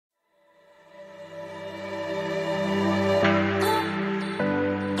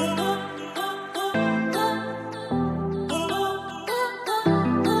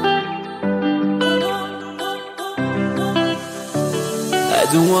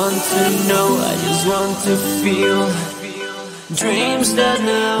don't want to know, I just want to feel. Dreams that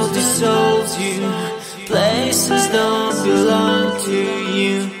now dissolve you, places don't belong to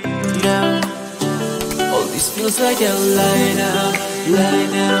you now. All this feels like a lie now,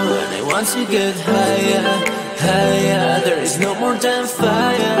 and I want to get higher, higher. There is no more than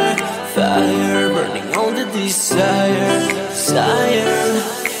fire, fire, burning all the desire,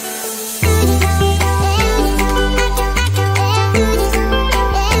 desire.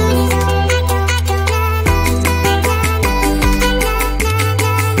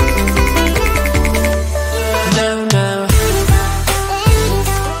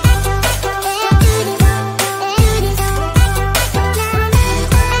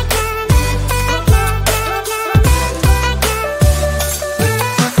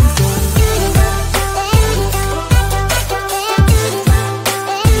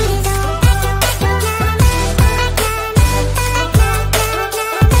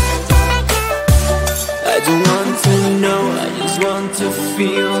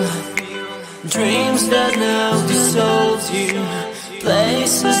 Dreams that now dissolve you,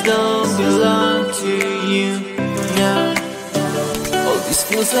 places don't belong to you now. All this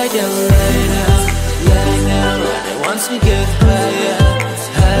feels like a lie now, and I want to get higher,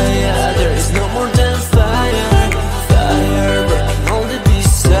 higher. There is no more than fire, fire, burning all the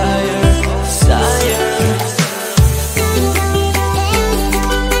desire, desire.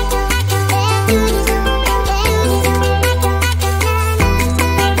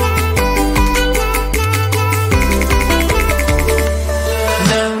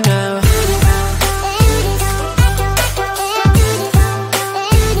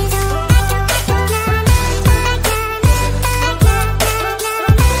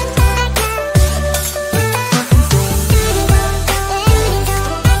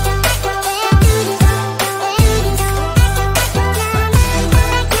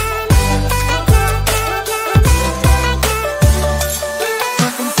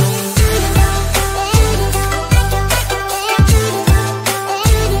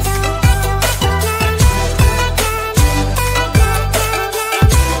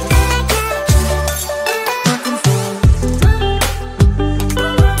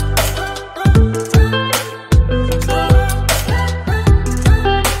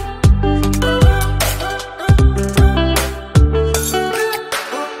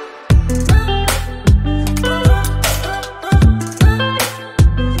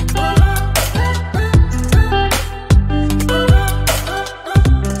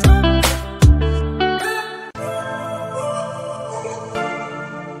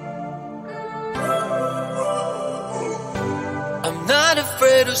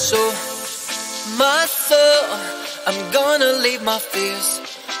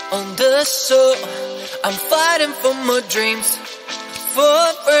 I'm fighting for my dreams, for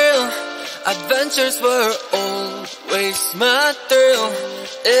real. Adventures were always my thrill,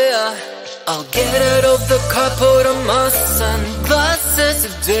 yeah. I'll get out of the car, put on my sunglasses.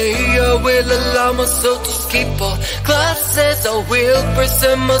 Today I will allow myself to skip all classes. I will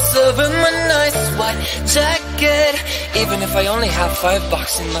present myself in my nice white jacket, even if I only have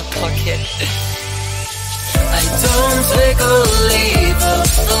 $5 in my pocket. I don't take or leave the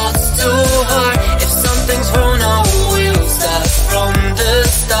thoughts too hard. If something's wrong, I will start from the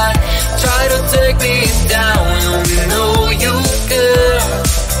start. Try to take me down, you know you can.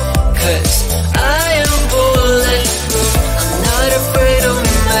 Cause I am bulletproof, I'm not afraid to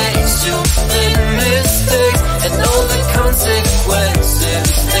make stupid mistakes, and all the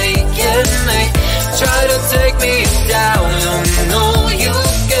consequences they can make. Try to take me down, you know you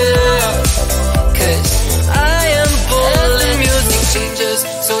can. Cause the music changes,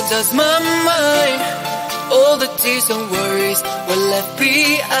 so does my mind. All the tears and worries were left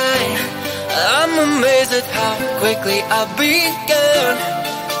behind. I'm amazed at how quickly I began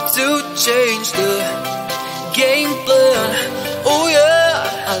to change the game plan. Oh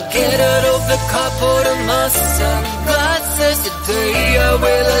yeah, I'll get out of the car, put on my sunglasses. Today I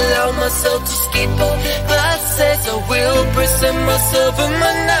will allow myself to skip all classes. I will present myself in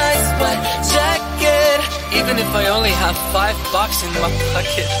my nice white jacket, even if I only have $5 in my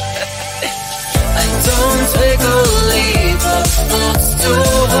pocket. I don't take or leave the thoughts too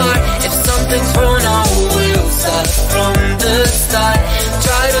hard. If something's wrong, I will start from the start.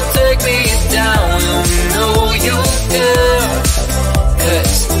 Try to take me down, you know you can.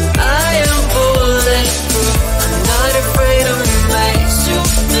 Cause I am bulletproof, I'm not afraid to make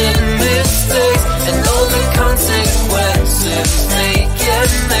stupid mistakes, and all the consequences they can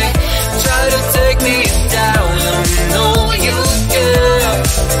make. Try to take me down, you know you can.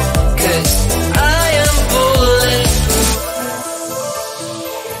 Cause I am bulletproof.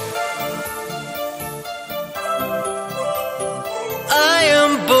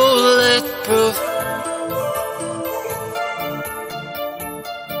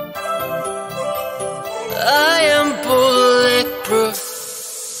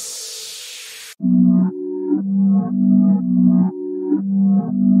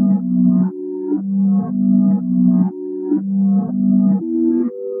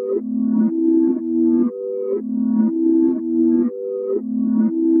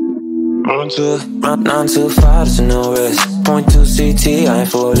 Nine to 5, there's no rest. Point 2 CT, I ain't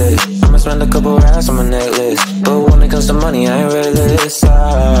full it. I'ma spend a couple racks on my necklace, but when it comes to money, I ain't realist.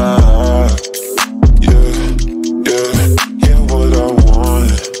 Yeah, what I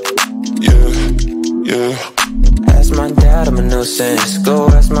want. Yeah. Ask my dad, I'm a nuisance. Go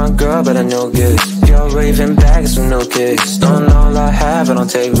ask my girl, but I know gifts. You're raving bags with no kicks. Don't know all I have, I don't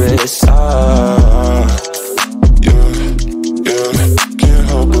take risks. Can't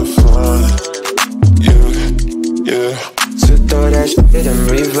help but fun. Yeah. So throw that shit in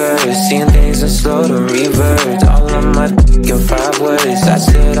reverse. Seeing things in slow to revert. All of my in 5 words. I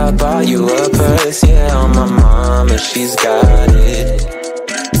said I bought you a purse. Yeah, on my mama, she's got it.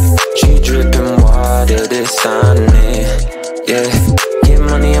 She dripping water, this on it. Yeah, get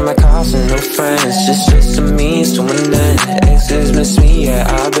money in my cars and no friends. Just a means to an end. Exes miss me, yeah,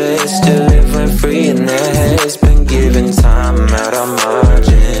 I bet. Still living free in their heads. Been giving time out of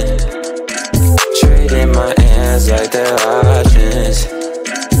margin. Trading my hands like they're options.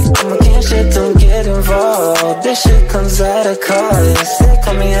 I'm against shit, don't get involved. This shit comes at a cost. They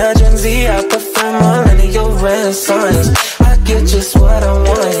call me a Gen Z, I prefer millennial renaissance. I get just what I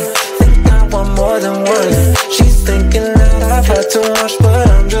want. Want more than one. She's thinking that I've had too much, but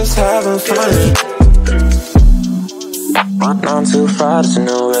I'm just having fun. 9 to 5, there's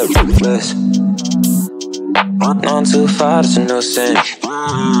no reckless. 9 to 5, there's no sin.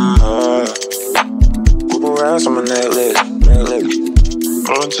 Couple rounds on my necklace. 9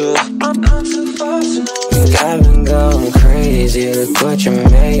 to 5, I've been going crazy, look what you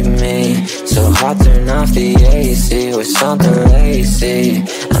made me. So hot, turn off the AC with something lacy.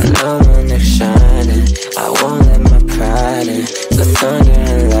 I know when they're shining, I won't let my pride in. The thunder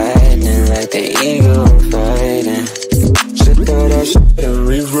and lightning like the eagle I'm fighting. Shit, throw that shit in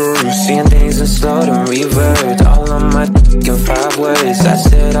reverse. Seeing things in slow to revert. All of my in 5 words. I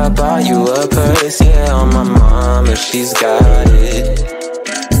said I bought you a purse. Yeah, on my mama, she's got it.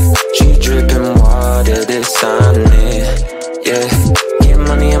 She dripping water, this on it. Yeah, get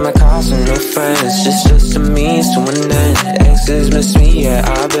money in my cars and no friends. Just a means to an end. Exes miss me, yeah,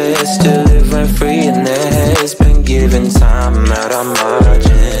 I bet. Still living free in their heads. Been giving time out of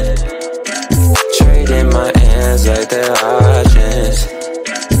margin. Trading my hands like they're options.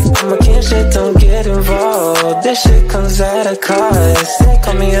 I'm against shit, don't get involved. This shit comes at a cost. They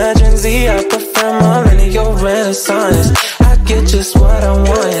call me a Gen Z, I prefer millennial renaissance. I get just what I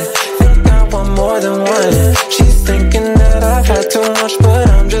want. Want more than one. She's thinking that I've had too much, but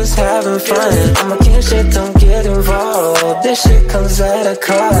I'm just having fun. I'm against shit, don't get involved. This shit comes at a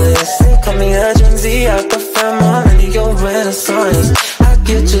cost. They call me a Gen Z, I prefer millennial renaissance. I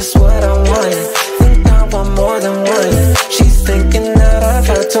get just what I want. Think I want more than one. She's thinking that I've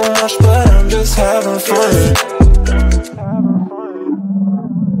had too much, but I'm just having fun.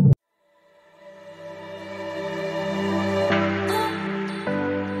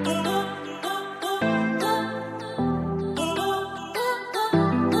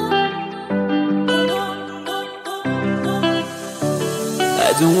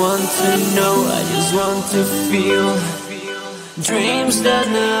 I don't want to know, I just want to feel. Dreams that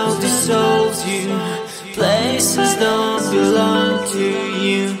now dissolve you. Places don't belong to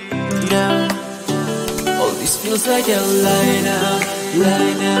you now. All this feels like a lie now.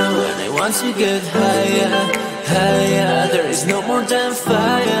 And I want to get higher. There is no more than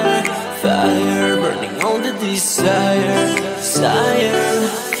fire, burning all the desire.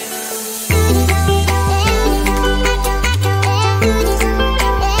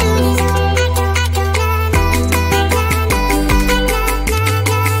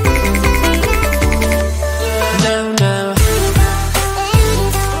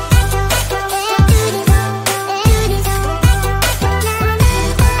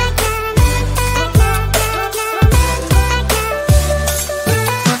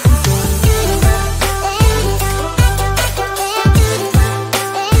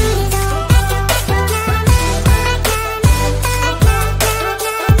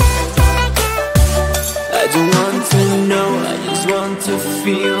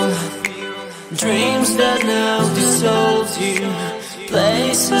 Dreams that now dissolve you.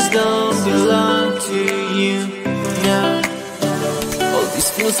 Places don't belong to you now. All this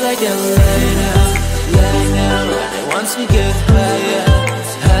feels like a lie now. And I want to get higher.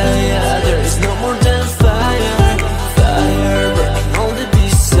 There is no more than fire, burning all the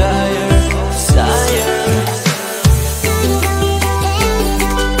desire.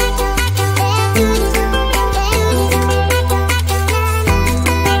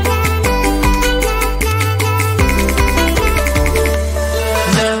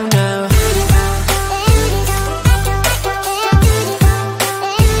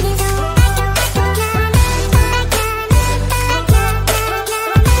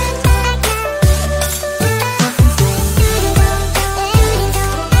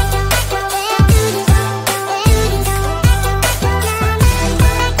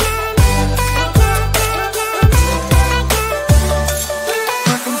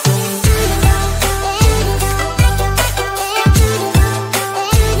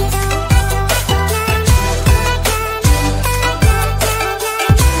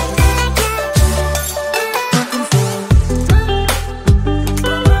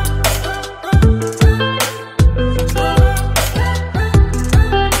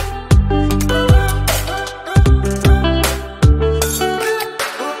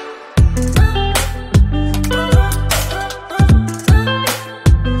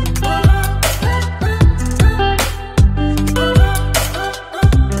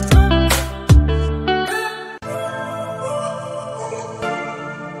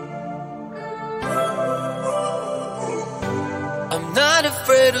 not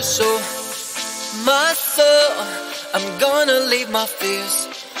afraid to show myself. I'm gonna leave my fears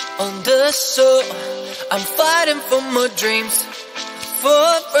on the show. I'm fighting for my dreams, for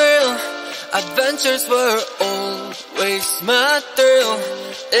real. Adventures were always my thrill,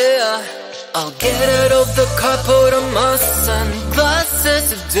 yeah. I'll get out of the car, put on my sunglasses.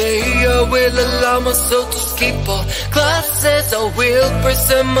 Today I will allow myself to skip all classes. I will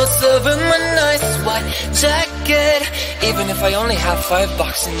present myself in my nice white jacket, even if I only have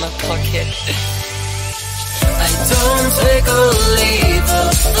 $5 in my pocket. I don't take or leave the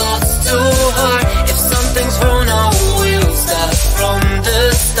thoughts too hard. If something's wrong, I will start from the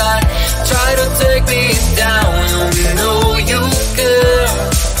start. Try to take me down, you know you girl,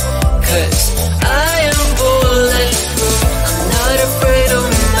 'cause I am bulletproof. I'm not afraid to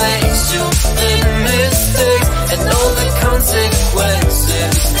make stupid mistakes, and all the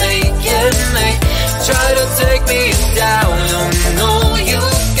consequences they can make. Try to take me down, you know you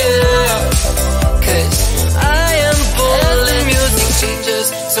girl, 'cause I am bulletproof. As the music changes,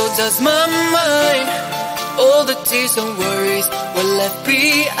 so does my mind. All the tears and worries were left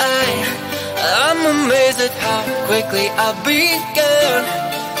behind. I'm amazed at how quickly I began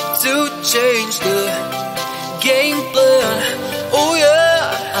to change the game plan. Oh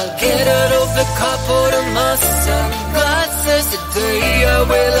yeah, I'll get out of the car, put on my sunglasses. Today I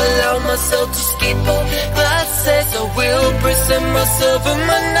will allow myself to skip all classes. I will present myself in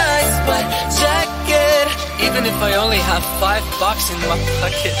my nice white jacket, even if I only have $5 in my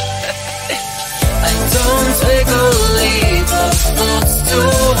pocket. I don't take or leave the thoughts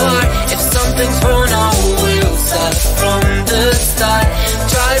too hard. If something's wrong, I will start from the start.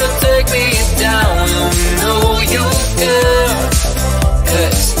 Try to take me down, you know you girl,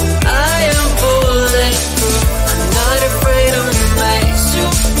 'cause I am bulletproof. I'm not afraid to make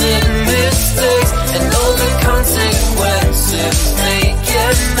stupid mistakes, and all the consequences they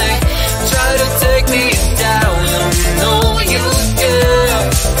can make. Try to take me down, you know you girl,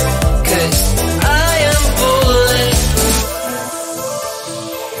 'cause I am bulletproof.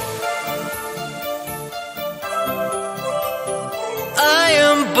 I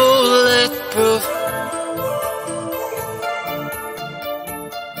am bulletproof.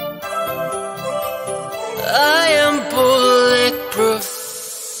 I am bulletproof.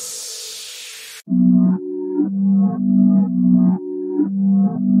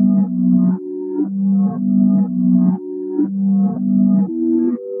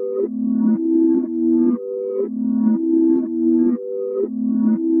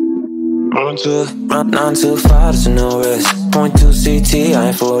 Run too far, there's no risk. 0.2 CT, I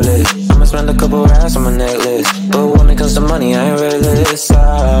ain't for it. I'ma spend a couple racks on my necklace, but when it comes to money, I ain't realist.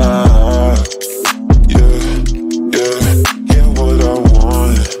 Yeah, what I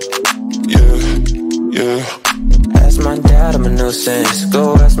want. Yeah. Ask my dad, I'm a nuisance.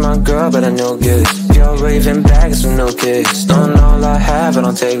 Go ask my girl, but I know gifts. Y'all raving bags with no kicks. Don't know all I have, I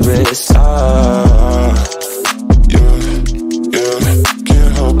don't take risks.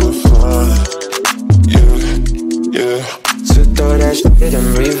 Can't help but fun. Yeah. So throw that shit in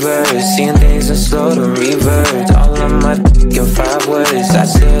reverse, seeing things in slow to revert. All of my in 5 words. I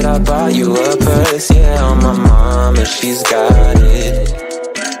said I bought you a purse, yeah, on my mom, and she's got it.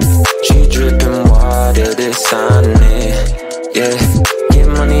 She dripping water, this on it. Yeah, get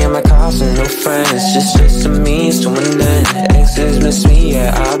money in my car, some new friends. Just a means to an end. Exes miss me,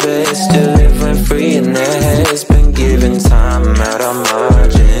 yeah, I bet. Still living free in their heads. Been giving time out of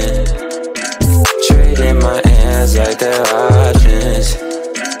margin. Trading my hands like they're options.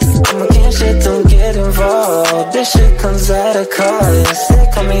 I'm against shit, don't get involved. This shit comes at a cost. They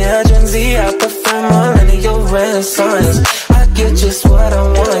call me a Gen Z, I prefer millennial renaissance. I get just what I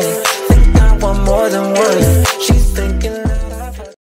want. Think I want more than one. She's thinking